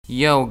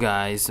Yo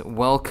guys,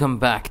 welcome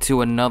back to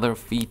another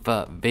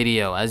FIFA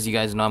video. As you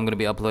guys know, I'm going to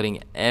be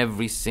uploading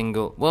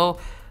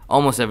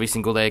almost every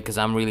single day because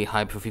I'm really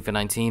hyped for FIFA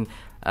 19.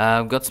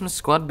 I've got some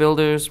squad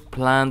builders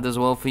planned as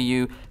well for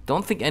you.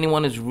 Don't think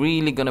anyone is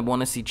really going to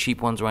want to see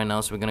cheap ones right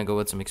now, so we're going to go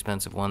with some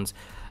expensive ones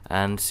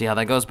and see how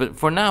that goes. But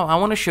for now, I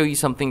want to show you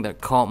something that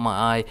caught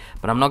my eye,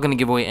 but I'm not going to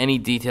give away any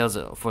details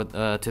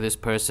to this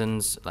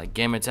person's like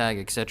gamer tag,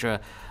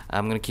 etc.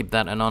 I'm going to keep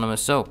that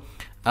anonymous. So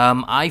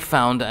I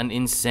found an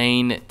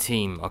insane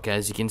team. Okay,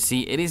 as you can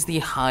see, it is the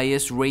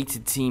highest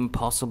rated team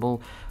possible,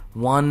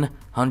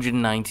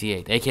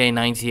 198, aka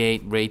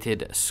 98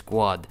 rated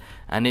squad,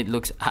 and it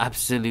looks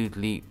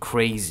absolutely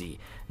crazy.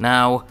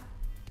 Now,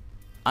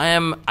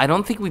 I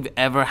don't think we've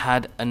ever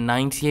had a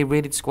 98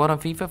 rated squad on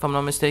FIFA, if I'm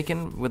not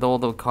mistaken, with all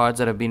the cards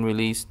that have been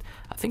released.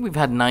 I think we've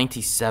had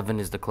 97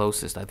 is the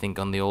closest, I think,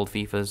 on the old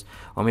FIFAs,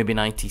 or maybe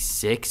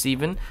 96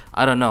 even.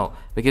 I don't know,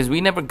 because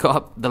we never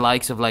got the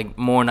likes of like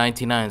more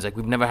 99s. Like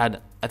we've never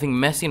had, I think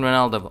Messi and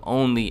Ronaldo have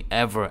only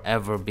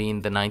ever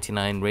been the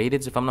 99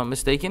 rated, if I'm not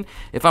mistaken.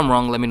 If I'm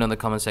wrong, let me know in the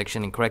comment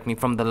section and correct me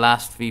from the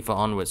last FIFA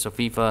onwards. So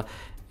FIFA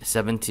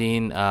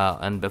 17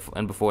 and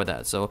before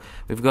that. So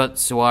we've got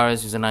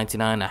Suarez who's a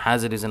 99,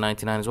 Hazard is a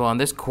 99 as well, and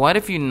there's quite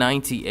a few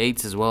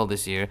 98s as well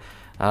this year.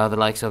 The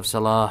likes of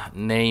Salah,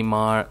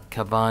 Neymar,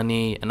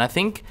 Cavani, and I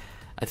think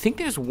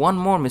there's one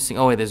more missing.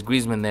 Oh wait, there's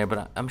Griezmann there,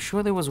 but I'm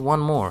sure there was one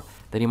more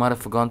that he might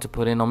have forgotten to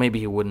put in, or maybe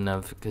he wouldn't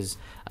have, because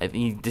I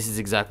think this is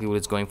exactly what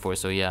it's going for.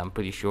 So yeah, I'm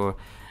pretty sure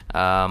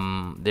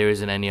there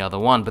isn't any other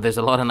one, but there's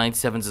a lot of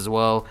 97s as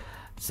well.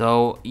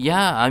 So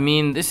yeah, I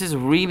mean, this is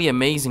really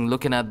amazing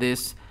looking at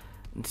this.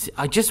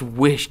 I just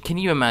wish, can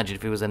you imagine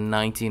if it was a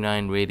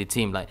 99 rated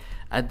team? Like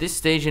at this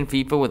stage in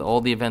FIFA, with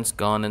all the events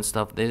gone and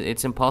stuff,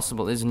 it's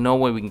impossible. There's no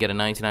way we can get a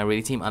 99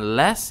 rated team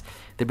unless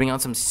they bring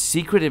out some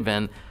secret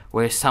event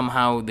where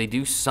somehow they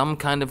do some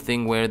kind of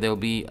thing where there'll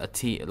be a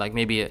team, like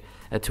maybe a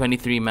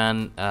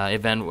 23-man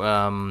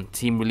event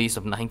team release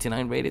of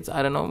 99 rated.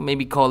 I don't know,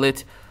 maybe call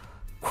it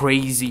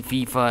crazy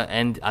FIFA,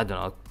 and I don't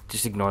know.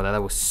 Just ignore that.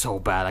 That was so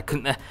bad. I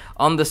couldn't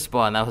on the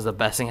spot. And that was the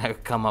best thing I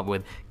could come up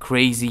with.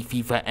 Crazy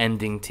FIFA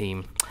ending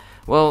team.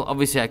 Well,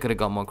 obviously I could have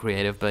got more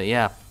creative, but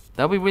yeah,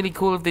 that would be really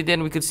cool if they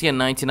did. We could see a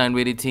 99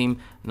 rated team.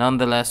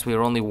 Nonetheless, we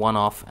were only one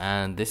off,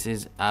 and this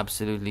is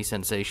absolutely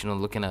sensational.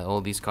 Looking at all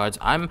these cards,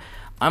 I'm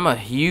a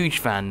huge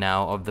fan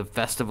now of the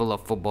Festival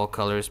of Football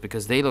colors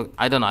because they look.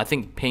 I don't know. I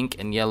think pink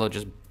and yellow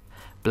just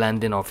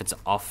blend in, or if it's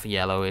off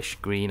yellowish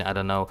green. I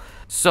don't know.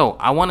 So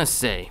I want to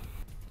say,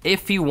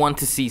 if you want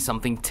to see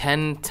something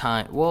 10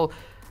 times, well,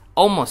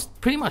 almost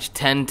pretty much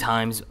 10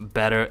 times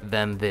better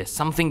than this,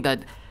 something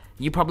that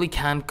you probably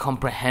can't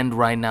comprehend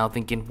right now,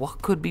 thinking,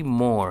 what could be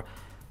more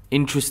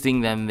interesting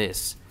than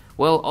this?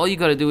 Well, all you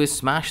gotta do is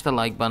smash the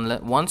like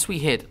button. Once we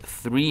hit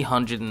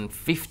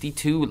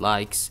 352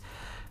 likes,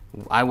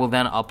 I will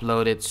then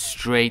upload it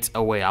straight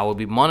away. I will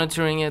be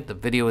monitoring it. The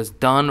video is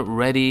done,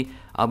 ready.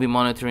 I'll be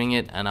monitoring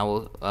it, and I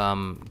will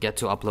get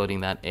to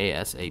uploading that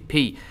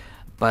ASAP.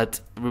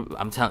 But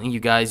I'm telling you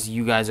guys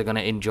are going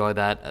to enjoy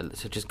that.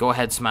 So just go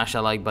ahead, smash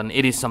that like button.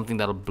 It is something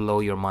that'll blow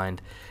your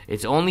mind.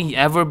 It's only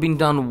ever been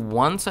done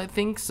once, I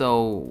think.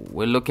 So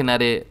we're looking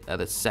at it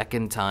at a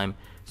second time.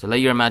 So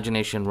let your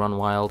imagination run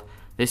wild.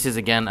 This is,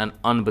 again, an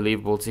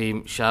unbelievable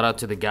team. Shout out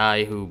to the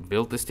guy who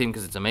built this team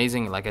because it's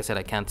amazing. Like I said,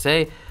 I can't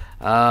say.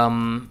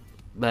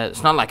 But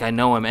it's not like I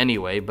know him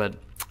anyway. But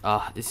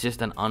it's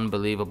just an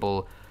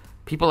unbelievable.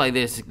 People like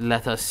this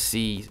let us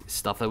see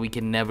stuff that we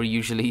can never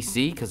usually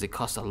see because it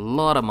costs a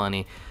lot of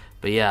money.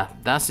 But yeah,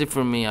 that's it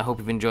for me. I hope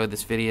you've enjoyed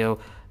this video.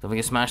 Don't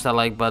forget to smash that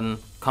like button,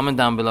 comment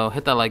down below,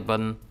 hit that like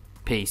button.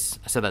 Peace.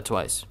 I said that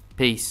twice.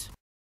 Peace.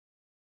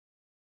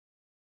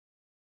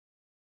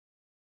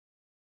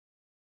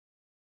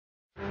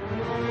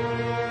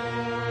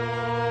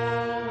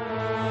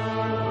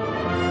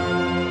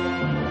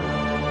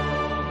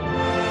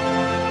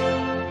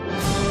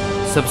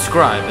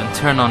 Subscribe and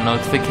turn on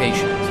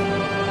notifications.